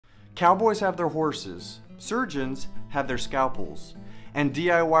Cowboys have their horses, surgeons have their scalpels, and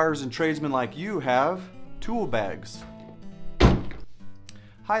DIYers and tradesmen like you have tool bags.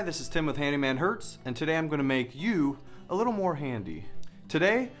 Hi, this is Tim with Handyman Hertz, and today I'm going to make you a little more handy.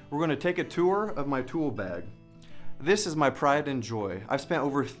 Today, we're going to take a tour of my tool bag. This is my pride and joy. I've spent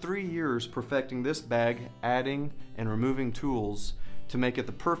over 3 years perfecting this bag, adding and removing tools to make it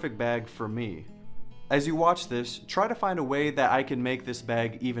the perfect bag for me. As you watch this, try to find a way that I can make this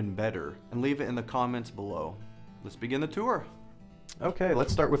bag even better, and leave it in the comments below. Let's begin the tour. Okay,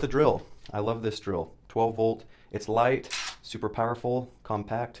 let's start with the drill. I love this drill. 12 volt. It's light, super powerful,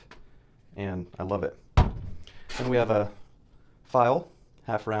 compact, and I love it. Then we have a file,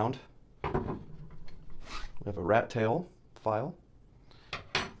 half round. We have a rat tail file.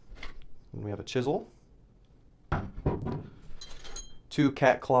 And we have a chisel. 2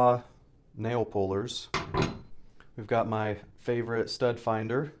 cat claw nail pullers. We've got my favorite stud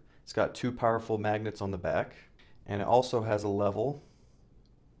finder. It's got 2 powerful magnets on the back, and it also has a level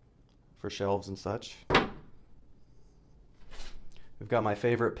for shelves and such. We've got my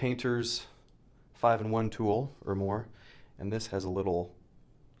favorite painter's 5-in-1 tool or more, and this has a little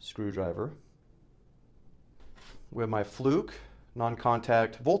screwdriver. We have my Fluke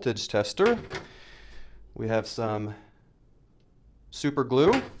non-contact voltage tester. We have some super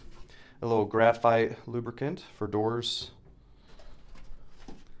glue, a little graphite lubricant for doors.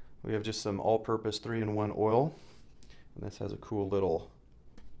 We have just some all-purpose 3-in-1 oil, and this has a cool little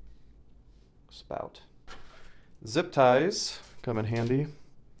spout. Zip ties come in handy.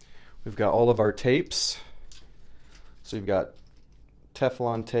 We've got all of our tapes. So you've got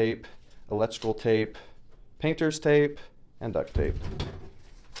Teflon tape, electrical tape, painter's tape, and duct tape.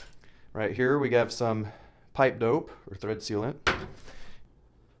 Right here we have some pipe dope or thread sealant.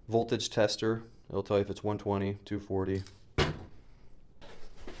 Voltage tester. It'll tell you if it's 120, 240.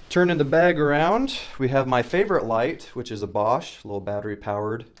 Turning the bag around, we have my favorite light, which is a Bosch, a little battery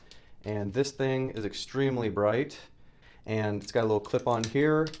powered. And this thing is extremely bright. And it's got a little clip on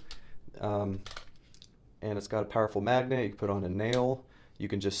here. And it's got a powerful magnet. You can put on a nail. You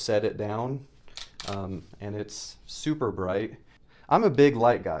can just set it down. And it's super bright. I'm a big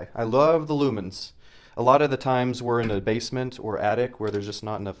light guy. I love the lumens. A lot of the times we're in a basement or attic where there's just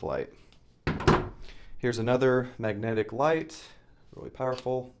not enough light. Here's another magnetic light, really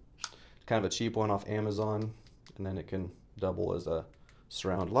powerful. Kind of a cheap one off Amazon, and then it can double as a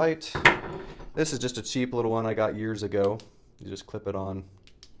surround light. This is just a cheap little one I got years ago. You just clip it on,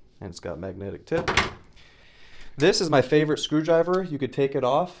 and it's got a magnetic tip. This is my favorite screwdriver. You could take it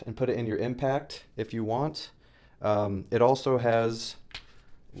off and put it in your impact if you want. It also has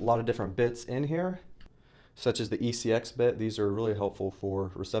a lot of different bits in here, such as the ECX bit. These are really helpful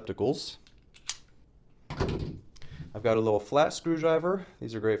for receptacles. I've got a little flat screwdriver.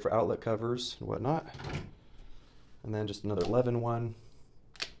 These are great for outlet covers and whatnot. And then just another 11-1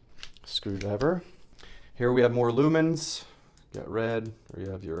 screwdriver. Here we have more lumens. You got red, or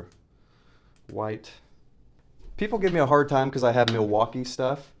you have your white. People give me a hard time because I have Milwaukee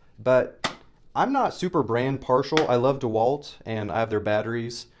stuff, but I'm not super brand partial. I love DeWalt, and I have their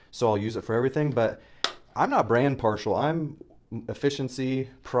batteries, so I'll use it for everything, but I'm not brand partial. I'm efficiency,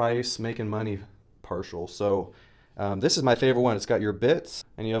 price, making money partial. So this is my favorite one. It's got your bits,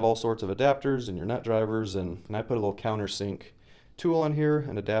 and you have all sorts of adapters and your nut drivers, and I put a little countersink tool on here,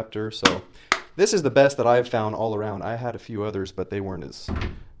 an adapter. So this is the best that I've found all around. I had a few others, but they weren't as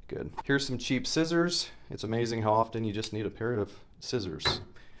good. Here's some cheap scissors. It's amazing how often you just need a pair of scissors.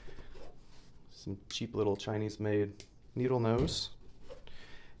 Some cheap little Chinese-made needle nose.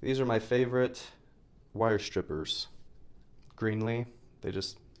 These are my favorite wire strippers. Greenlee. They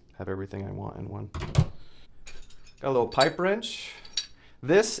just have everything I want in one. Got a little pipe wrench.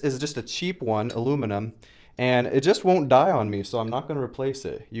 This is just a cheap one, aluminum, and it just won't die on me, so I'm not going to replace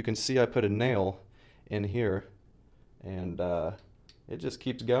it. You can see I put a nail in here, and it just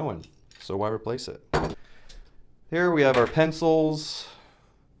keeps going, so why replace it? Here we have our pencils.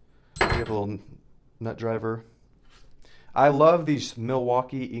 We have a little nut driver. I love these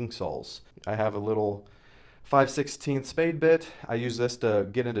Milwaukee ink saws. I have a little 5/16 spade bit. I use this to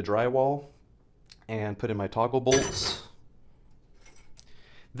get into drywall and put in my toggle bolts.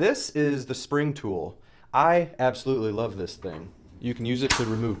 This is the spring tool. I absolutely love this thing. You can use it to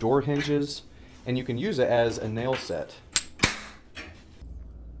remove door hinges, and you can use it as a nail set.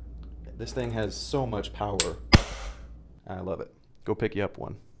 This thing has so much power. I love it. Go pick you up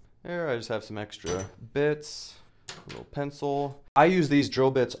one. There, I just have some extra bits, a little pencil. I use these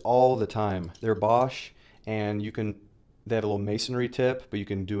drill bits all the time. They're Bosch, and you can They have a little masonry tip, but you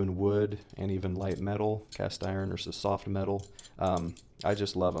can do in wood and even light metal, cast iron or soft metal. I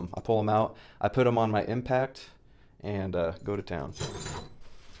just love them. I pull them out, I put them on my impact, and go to town.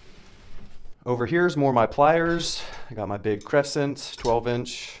 Over here is more my pliers. I got my big crescent,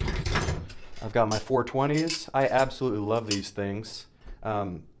 12-inch. I've got my 420s. I absolutely love these things.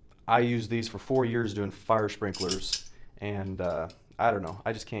 I used these for 4 years doing fire sprinklers, and I don't know,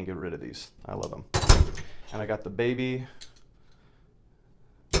 I just can't get rid of these. I love them. And I got the baby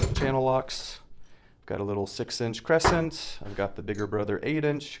channel locks. Got a little 6-inch crescent. I've got the bigger brother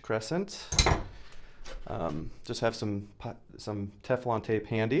 8-inch crescent. Just have some Teflon tape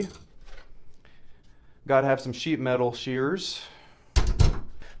handy. Got to have some sheet metal shears.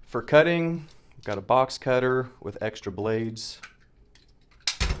 For cutting, I've got a box cutter with extra blades.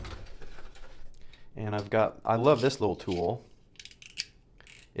 And I love this little tool.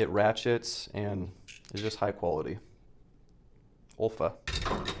 It ratchets and is just high quality. OLFA.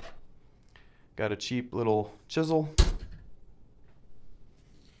 Got a cheap little chisel.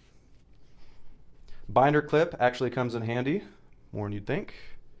 Binder clip actually comes in handy, more than you'd think.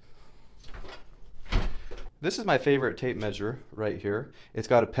 This is my favorite tape measure right here. It's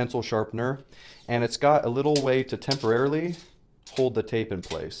got a pencil sharpener, and it's got a little way to temporarily hold the tape in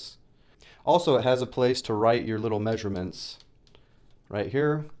place. Also, it has a place to write your little measurements right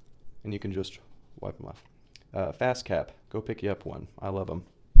here, and you can just wipe them off. Fastcap, go pick you up one. I love them,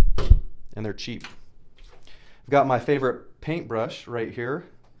 and they're cheap. I've got my favorite paintbrush right here,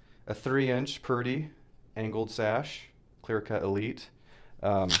 a 3-inch Purdy angled sash, clear cut elite.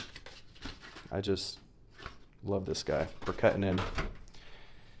 I just love this guy for cutting in. And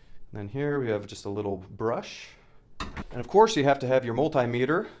then here we have just a little brush, and of course you have to have your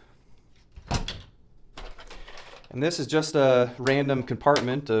multimeter. And this is just a random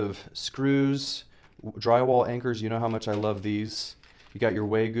compartment of screws, drywall anchors. You know how much I love these. You got your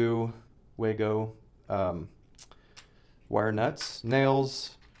Wago wire nuts,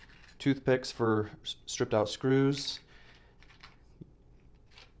 nails, toothpicks for stripped out screws,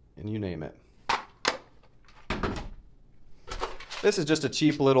 and you name it. This is just a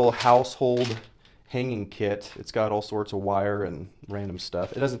cheap little household hanging kit. It's got all sorts of wire and random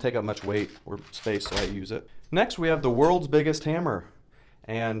stuff. It doesn't take up much weight or space, so I use it. Next, we have the world's biggest hammer.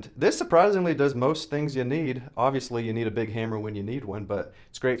 And this surprisingly does most things you need. Obviously, you need a big hammer when you need one, but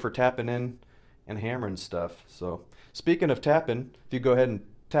it's great for tapping in and hammering stuff. So, speaking of tapping, if you go ahead and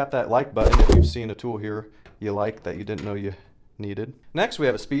tap that like button if you've seen a tool here you like that you didn't know you needed. Next, we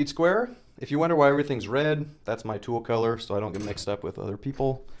have a speed square. If you wonder why everything's red, that's my tool color, so I don't get mixed up with other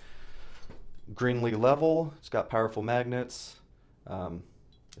people. Greenly level. It's got powerful magnets.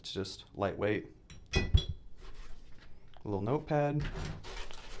 It's just lightweight. A little notepad.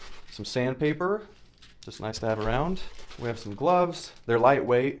 Some sandpaper. Just nice to have around. We have some gloves. They're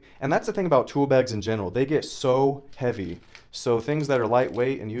lightweight. And that's the thing about tool bags in general. They get so heavy. So things that are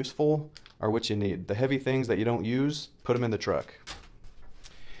lightweight and useful are what you need. The heavy things that you don't use, put them in the truck.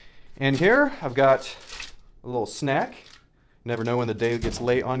 And here I've got a little snack. You never know when the day gets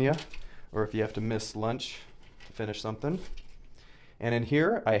late on you, or if you have to miss lunch to finish something. And in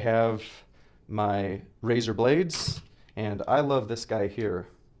here I have my razor blades, and I love this guy here.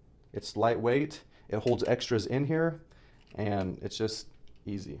 It's lightweight, it holds extras in here, and it's just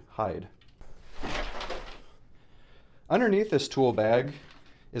easy. Hide. Underneath this tool bag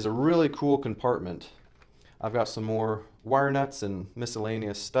is a really cool compartment. I've got some more wire nuts and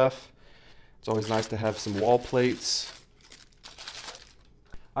miscellaneous stuff. It's always nice to have some wall plates.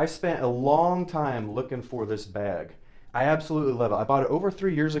 I spent a long time looking for this bag. I absolutely love it. I bought it over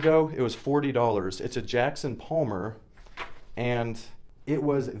 3 years ago. It was $40. It's a Jackson Palmer, and it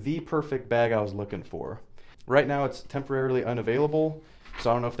was the perfect bag I was looking for. Right now it's temporarily unavailable, so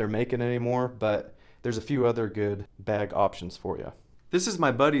I don't know if they're making it anymore, but there's a few other good bag options for you. This is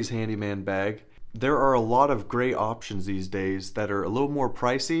my buddy's Handyman bag. There are a lot of great options these days that are a little more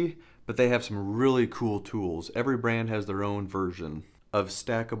pricey, but they have some really cool tools. Every brand has their own version of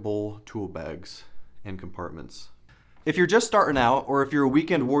stackable tool bags and compartments. If you're just starting out, or if you're a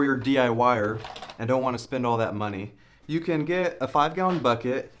weekend warrior DIYer and don't want to spend all that money, you can get a 5-gallon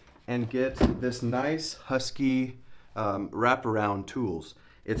bucket and get this nice Husky wraparound tools.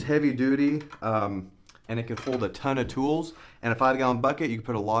 It's heavy duty, and it can hold a ton of tools, and a 5-gallon bucket, you can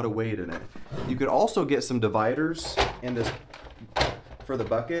put a lot of weight in it. You could also get some dividers in this for the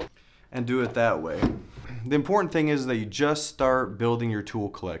bucket and do it that way. The important thing is that you just start building your tool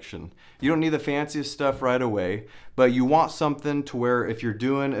collection. You don't need the fanciest stuff right away, but you want something to where if you're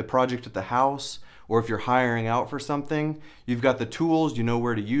doing a project at the house, or if you're hiring out for something, you've got the tools, you know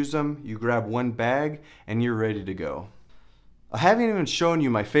where to use them, you grab one bag, and you're ready to go. I haven't even shown you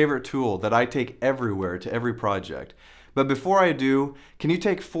my favorite tool that I take everywhere to every project. But before I do, can you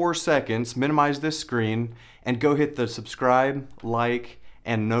take 4 seconds, minimize this screen, and go hit the subscribe, like,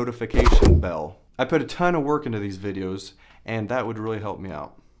 and notification bell. I put a ton of work into these videos, and that would really help me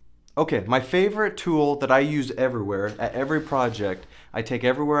out. Okay, my favorite tool that I use everywhere, at every project, I take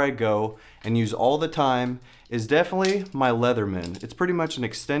everywhere I go and use all the time, is definitely my Leatherman. It's pretty much an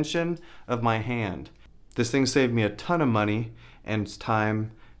extension of my hand. This thing saved me a ton of money and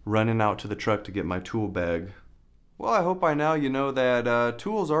time running out to the truck to get my tool bag. Well, I hope by now you know that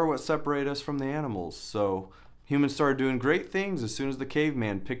tools are what separate us from the animals. So humans started doing great things as soon as the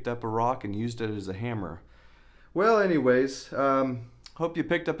caveman picked up a rock and used it as a hammer. Well, anyways, hope you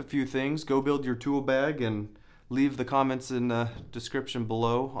picked up a few things. Go build your tool bag and leave the comments in the description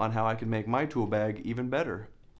below on how I can make my tool bag even better.